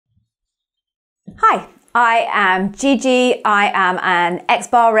Hi, I am Gigi. I am an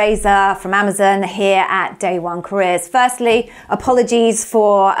X-bar raiser from Amazon here at Day One Careers. Firstly, apologies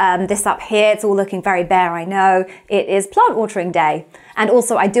for this up here. It's all looking very bare, I know. It is plant watering day. And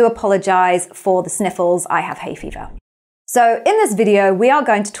also I do apologize for the sniffles. I have hay fever. So in this video, we are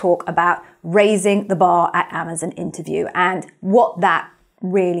going to talk about raising the bar at Amazon interview and what that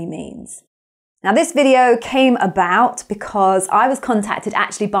really means. Now, this video came about because I was contacted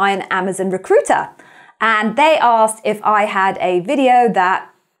actually by an Amazon recruiter, and they asked if I had a video that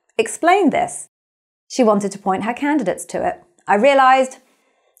explained this. She wanted to point her candidates to it. I realized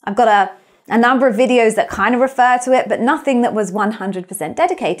I've got a number of videos that kind of refer to it, but nothing that was 100%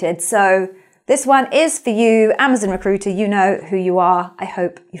 dedicated. So this one is for you, Amazon recruiter. You know who you are. I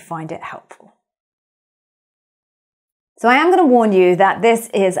hope you find it helpful. So I am going to warn you that this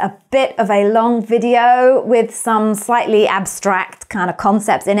is a bit of a long video with some slightly abstract kind of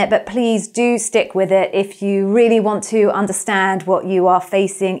concepts in it, but please do stick with it if you really want to understand what you are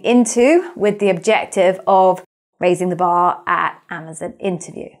facing into with the objective of raising the bar at Amazon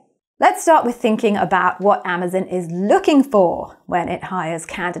interview. Let's start with thinking about what Amazon is looking for when it hires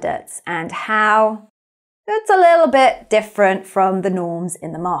candidates and how it's a little bit different from the norms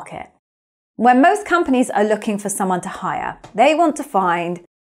in the market. When most companies are looking for someone to hire, they want to find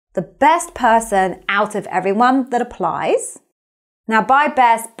the best person out of everyone that applies. Now, by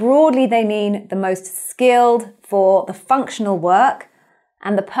best, broadly, they mean the most skilled for the functional work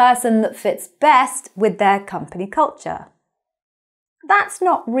and the person that fits best with their company culture. That's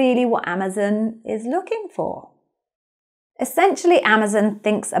not really what Amazon is looking for. Essentially, Amazon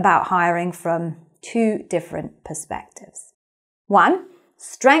thinks about hiring from two different perspectives. One,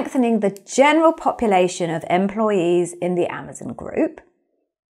 strengthening the general population of employees in the Amazon group.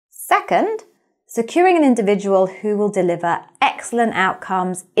 Second, securing an individual who will deliver excellent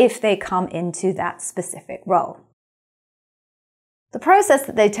outcomes if they come into that specific role. The process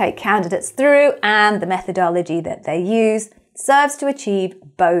that they take candidates through and the methodology that they use serves to achieve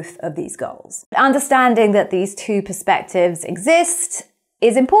both of these goals. Understanding that these two perspectives exist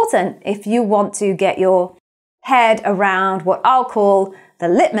is important if you want to get your head around what I'll call the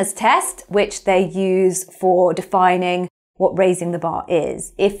litmus test, which they use for defining what raising the bar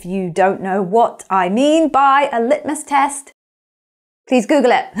is. If you don't know what I mean by a litmus test, please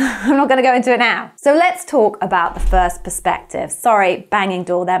Google it. I'm not going to go into it now. So let's talk about the first perspective. Sorry, banging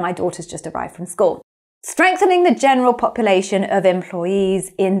door there. My daughter's just arrived from school. Strengthening the general population of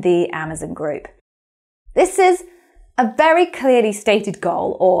employees in the Amazon group. This is a very clearly stated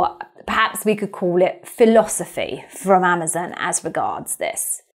goal, or perhaps we could call it philosophy from Amazon as regards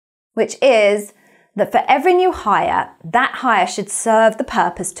this, which is that for every new hire, that hire should serve the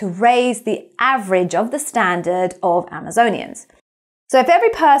purpose to raise the average of the standard of Amazonians. So if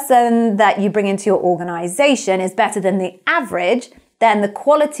every person that you bring into your organization is better than the average, then the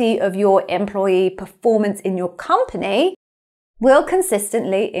quality of your employee performance in your company will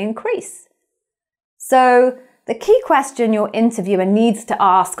consistently increase. So the key question your interviewer needs to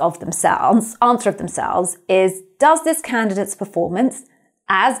answer of themselves is, does this candidate's performance,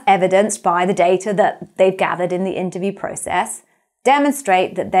 as evidenced by the data that they've gathered in the interview process,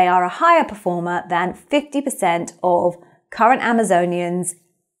 demonstrate that they are a higher performer than 50% of current Amazonians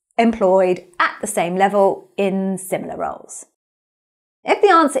employed at the same level in similar roles? If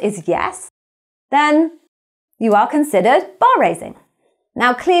the answer is yes, then you are considered bar raising.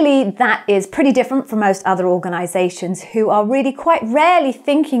 Now, clearly, that is pretty different from most other organizations who are really quite rarely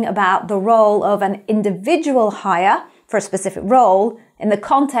thinking about the role of an individual hire for a specific role in the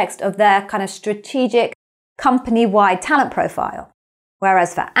context of their kind of strategic company-wide talent profile.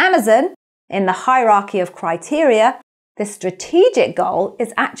 Whereas for Amazon, in the hierarchy of criteria, this strategic goal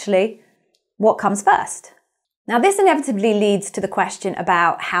is actually what comes first. Now, this inevitably leads to the question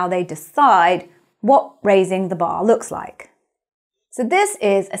about how they decide what raising the bar looks like. So this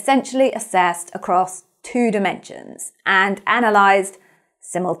is essentially assessed across two dimensions and analysed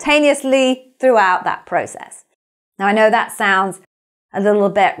simultaneously throughout that process. Now, I know that sounds a little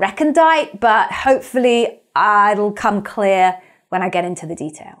bit recondite, but hopefully it'll come clear when I get into the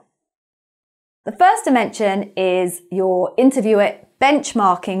detail. The first dimension is your interviewer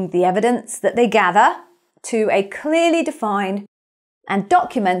benchmarking the evidence that they gather to a clearly defined and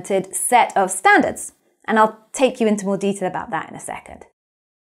documented set of standards. And I'll take you into more detail about that in a second.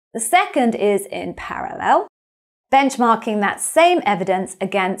 The second is in parallel, benchmarking that same evidence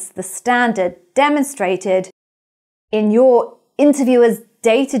against the standard demonstrated in your interviewer's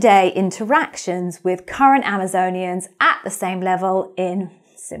day-to-day interactions with current Amazonians at the same level in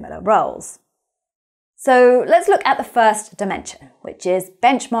similar roles. So let's look at the first dimension, which is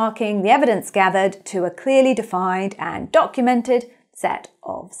benchmarking the evidence gathered to a clearly defined and documented set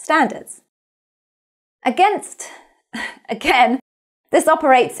of standards. Again, this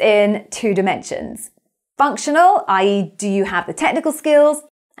operates in two dimensions. Functional, i.e., do you have the technical skills?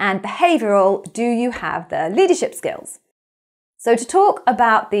 And behavioral, do you have the leadership skills? So to talk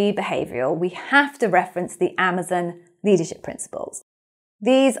about the behavioral, we have to reference the Amazon leadership principles.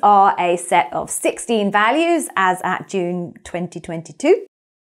 These are a set of 16 values as at June 2022,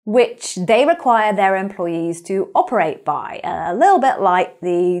 which they require their employees to operate by, a little bit like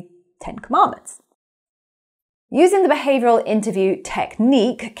the 10 Commandments. Using the behavioral interview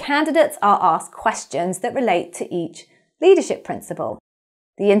technique, candidates are asked questions that relate to each leadership principle.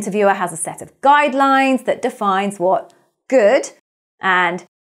 The interviewer has a set of guidelines that defines what good and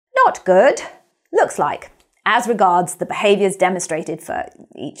not good looks like, as regards the behaviours demonstrated for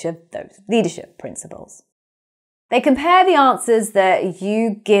each of those leadership principles. They compare the answers that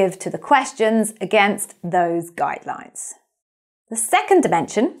you give to the questions against those guidelines. The second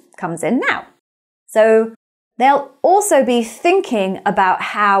dimension comes in now. So they'll also be thinking about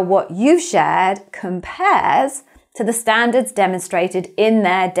how what you've shared compares to the standards demonstrated in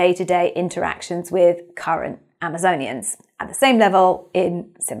their day-to-day interactions with current Amazonians at the same level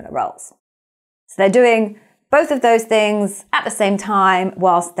in similar roles. So they're doing both of those things at the same time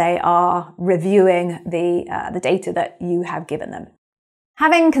whilst they are reviewing the data that you have given them.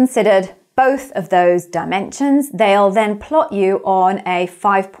 Having considered both of those dimensions, they'll then plot you on a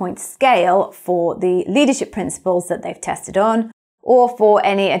 5-point scale for the leadership principles that they've tested on, or for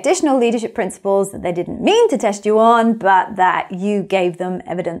any additional leadership principles that they didn't mean to test you on, but that you gave them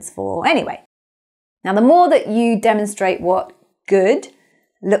evidence for anyway. Now, the more that you demonstrate what good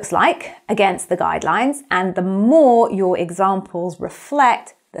looks like against the guidelines, and the more your examples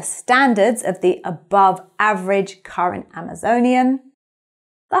reflect the standards of the above average current Amazonian,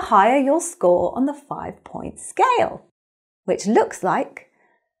 the higher you'll score on the 5-point scale, which looks like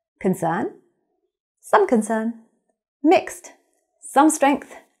concern, some concern, mixed, some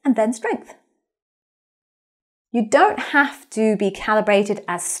strength, and then strength. You don't have to be calibrated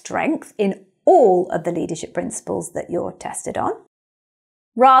as strength in all of the leadership principles that you're tested on.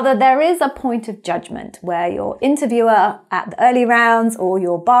 Rather, there is a point of judgment where your interviewer at the early rounds or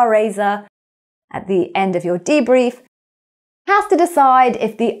your bar raiser at the end of your debrief has to decide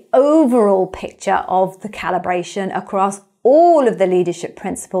if the overall picture of the calibration across all of the leadership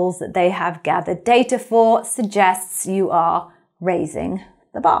principles that they have gathered data for suggests you are raising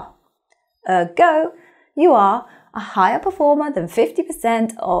the bar. Ergo, you are a higher performer than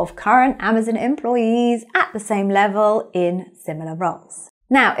 50% of current Amazon employees at the same level in similar roles.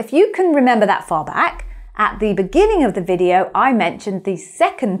 Now, if you can remember that far back, at the beginning of the video, I mentioned the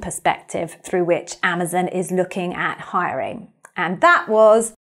second perspective through which Amazon is looking at hiring, and that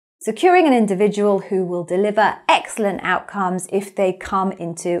was securing an individual who will deliver excellent outcomes if they come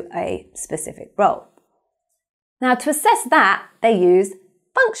into a specific role. Now, to assess that, they use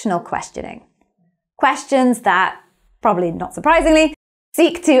functional questioning. Questions that, probably not surprisingly,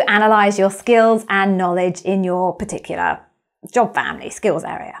 seek to analyze your skills and knowledge in your particular job family, skills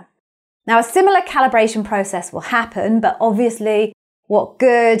area. Now, a similar calibration process will happen, but obviously what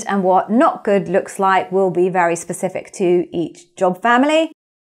good and what not good looks like will be very specific to each job family.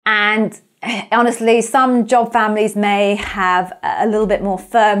 And honestly, some job families may have a little bit more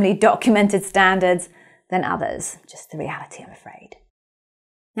firmly documented standards than others. Just the reality, I'm afraid.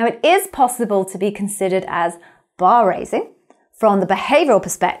 Now, it is possible to be considered as bar raising from the behavioral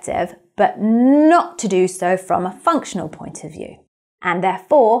perspective, but not to do so from a functional point of view. And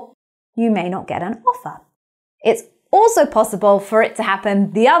therefore, you may not get an offer. It's also possible for it to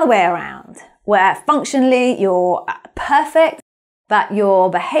happen the other way around, where functionally you're perfect, but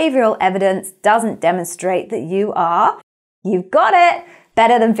your behavioral evidence doesn't demonstrate that you've got it,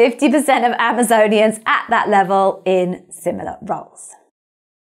 better than 50% of Amazonians at that level in similar roles.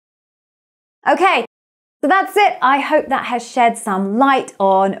 Okay, so that's it. I hope that has shed some light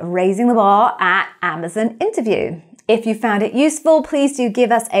on raising the bar at Amazon interview. If you found it useful, please do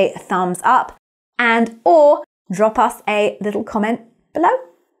give us a thumbs up or drop us a little comment below.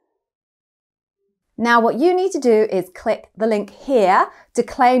 Now, what you need to do is click the link here to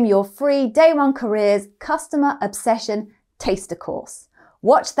claim your free Day One Careers Customer Obsession Taster course.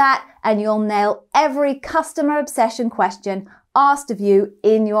 Watch that and you'll nail every customer obsession question asked of you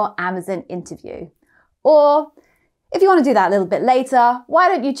in your Amazon interview. Or if you want to do that a little bit later, why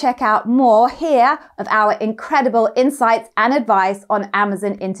don't you check out more here of our incredible insights and advice on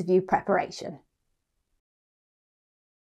Amazon interview preparation.